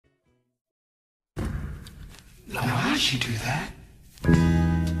Now, why'd she do that?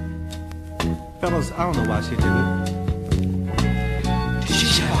 Fellas, I don't know why she did Did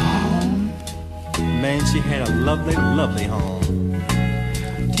she have a home? it. Man, she had a lovely, lovely home.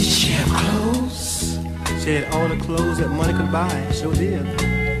 Did she have clothes? She had all the clothes that money could buy. Sure did.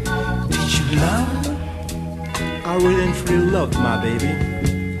 Did you love her? I really and truly loved my baby.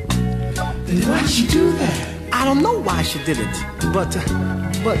 Then why'd she do that? I don't know why she did it, but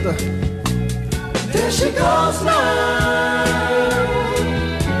There she goes now.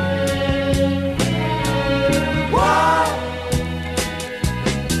 Why?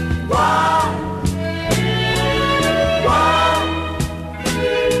 Why? Why?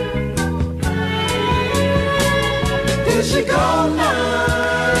 There she go now.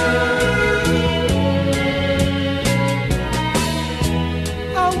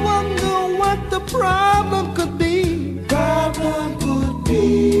 I wonder what the problem could be. Problem could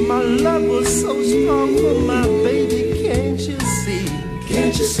be. My love was so strong for my baby, can't you see?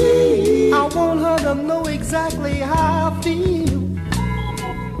 Can't you see? I want her to know exactly how I feel.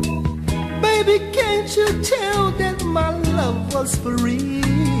 Baby, can't you tell that my love was for real?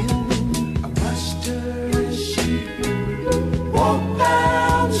 I watched her as she walked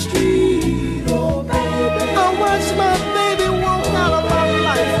down the street, oh baby. I watched my baby walk out of my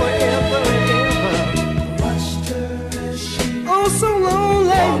life forever and ever. I watched her as she Oh, so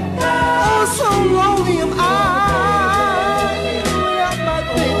lonely, oh, so lonely am I. Without my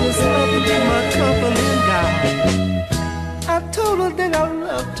baby's love to be my company guide. I told her that I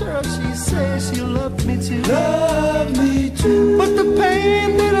loved her, she said she loved me too. love me too. But the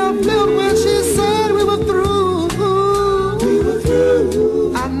pain that I felt when she said we were through, We were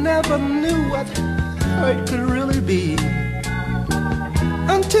through. I never knew what hurt could really be.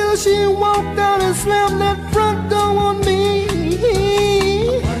 Until she walked out and slammed that front door on me.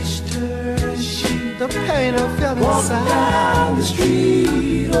 Watched her as she The pain I felt walked down the inside,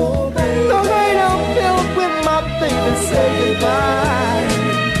 street, oh baby. the pain I felt when my baby said goodbye.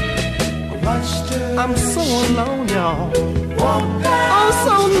 I watched her I'm so alone, y'all. walk down. I'm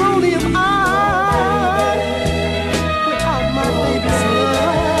so lonely am I. Without my baby's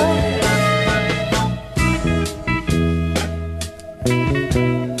love.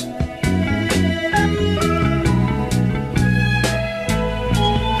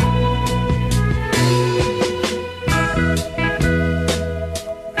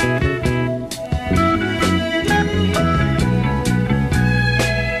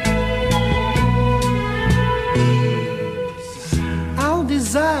 Our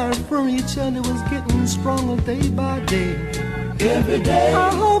desire for each other was getting stronger day by day. Every day,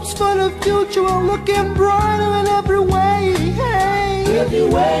 Our hopes for the future are looking brighter in every way. Hey, every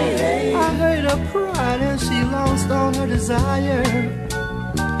way. I heard her pride and she lost all her desire.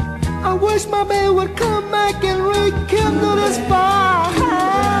 I wish my baby would come back and rekindle this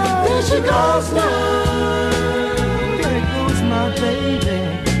fire. There she goes now. There goes my baby.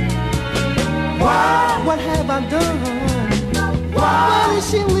 Why? What have I done? Why? Why did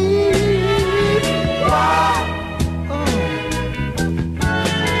she leave? Why?